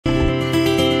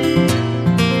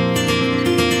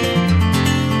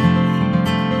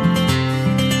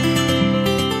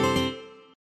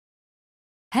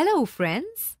Hello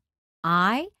friends,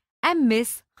 I am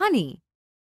Miss Honey.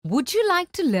 Would you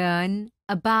like to learn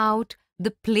about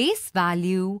the place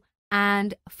value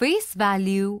and face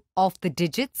value of the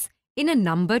digits in a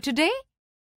number today?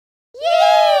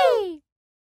 Yay!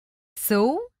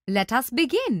 So, let us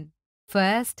begin.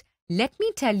 First, let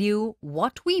me tell you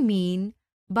what we mean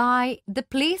by the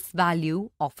place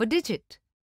value of a digit.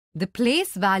 The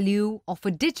place value of a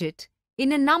digit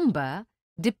in a number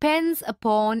depends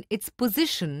upon its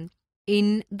position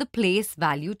in the place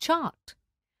value chart.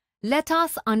 Let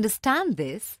us understand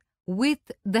this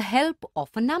with the help of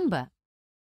a number.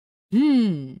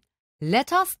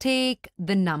 Let us take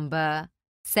the number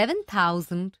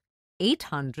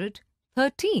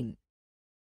 7,813.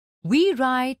 We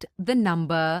write the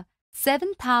number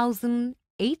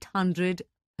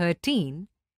 7,813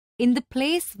 in the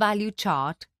place value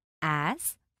chart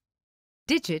as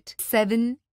digit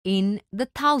 7 in the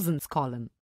thousands column,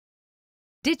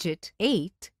 digit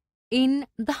 8 in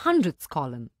the hundreds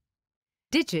column,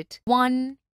 digit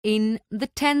 1 in the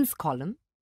tens column,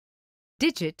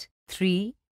 digit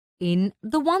 3 in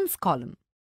the ones column.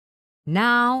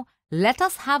 Now let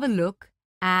us have a look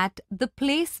at the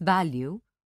place value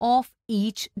of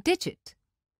each digit.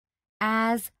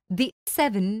 As the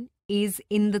 7 is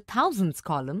in the thousands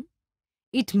column,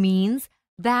 it means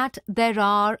that there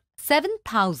are 7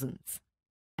 thousands,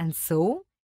 and so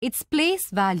its place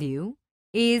value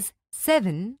is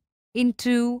 7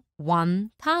 into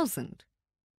 1,000,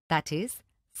 that is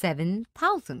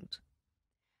 7,000.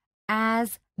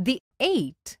 As the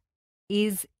 8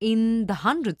 is in the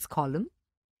hundreds column,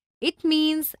 it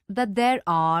means that there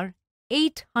are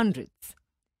 8 hundreds,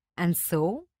 and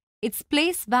so its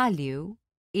place value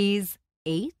is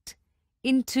 8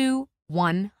 into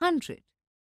 100,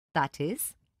 that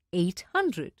is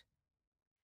 800.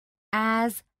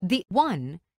 As the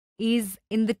 1 is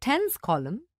in the tens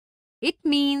column, it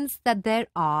means that there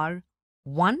are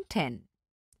 110,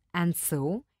 and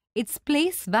so its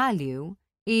place value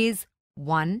is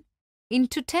 1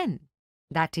 into 10,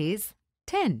 that is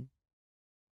 10.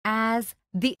 As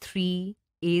the 3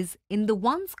 is in the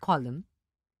ones column,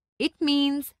 it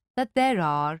means that there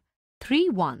are 3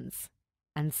 ones,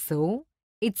 and so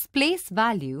its place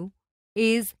value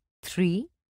is 3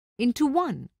 into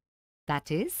 1, that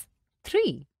is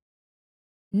 3.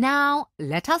 Now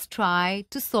let us try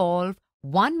to solve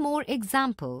one more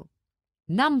example,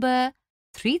 number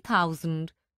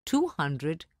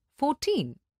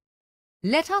 3,214.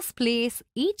 Let us place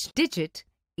each digit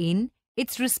in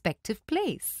its respective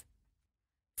place.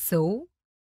 So,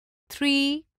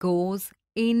 3 goes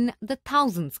in the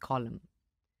thousands column,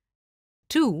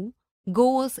 2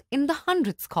 goes in the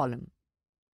hundreds column,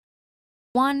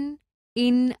 1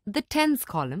 in the tens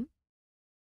column,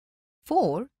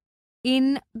 4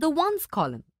 in the ones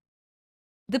column.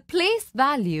 The place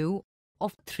value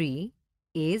of 3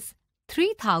 is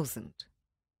 3,000.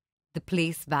 The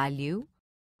place value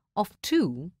of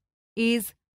 2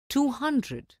 is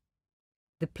 200.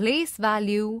 The place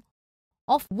value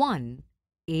of 1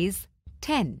 is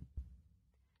 10.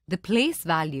 The place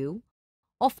value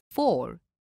of 4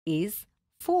 is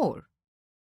 4.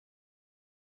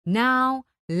 Now,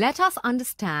 let us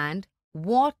understand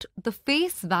what the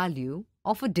face value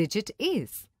of a digit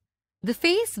is. The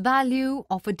face value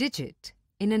of a digit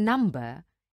in a number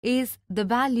is the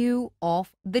value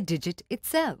of the digit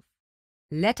itself.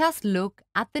 Let us look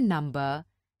at the number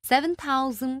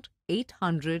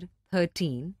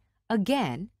 7,813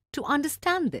 again to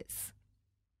understand this.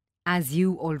 As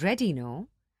you already know,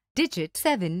 digit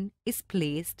 7 is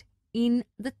placed in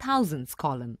the thousands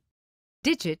column.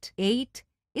 Digit 8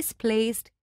 is placed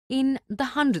in the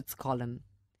hundreds column,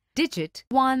 digit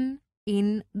 1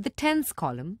 in the tens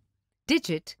column,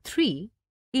 digit 3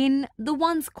 in the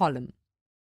ones column.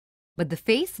 But the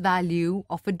face value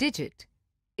of a digit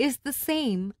is the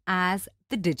same as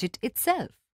the digit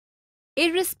itself,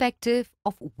 irrespective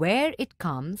of where it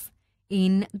comes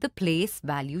in the place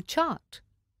value chart.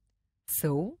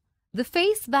 So, the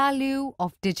face value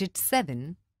of digit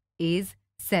 7 is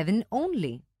 7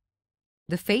 only.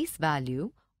 The face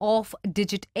value of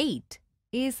digit 8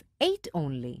 is 8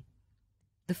 only.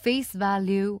 The face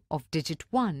value of digit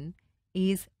 1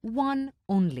 is 1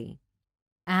 only.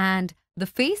 And the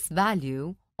face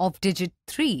value of digit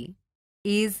 3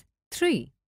 is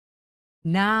 3.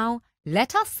 Now,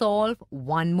 let us solve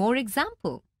one more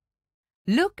example.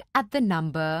 Look at the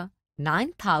number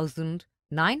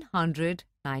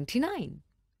 9,999.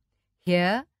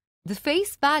 Here, the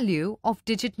face value of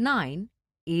digit 9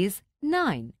 is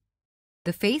 9.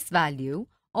 The face value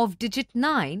of digit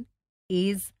 9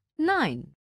 is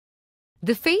 9.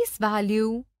 The face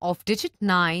value of digit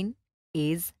 9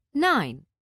 is 9.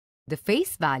 The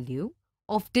face value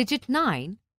of digit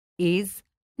 9 is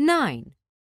 9.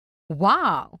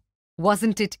 Wow!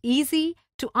 Wasn't it easy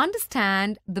to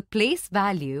understand the place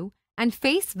value and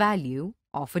face value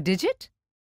of a digit?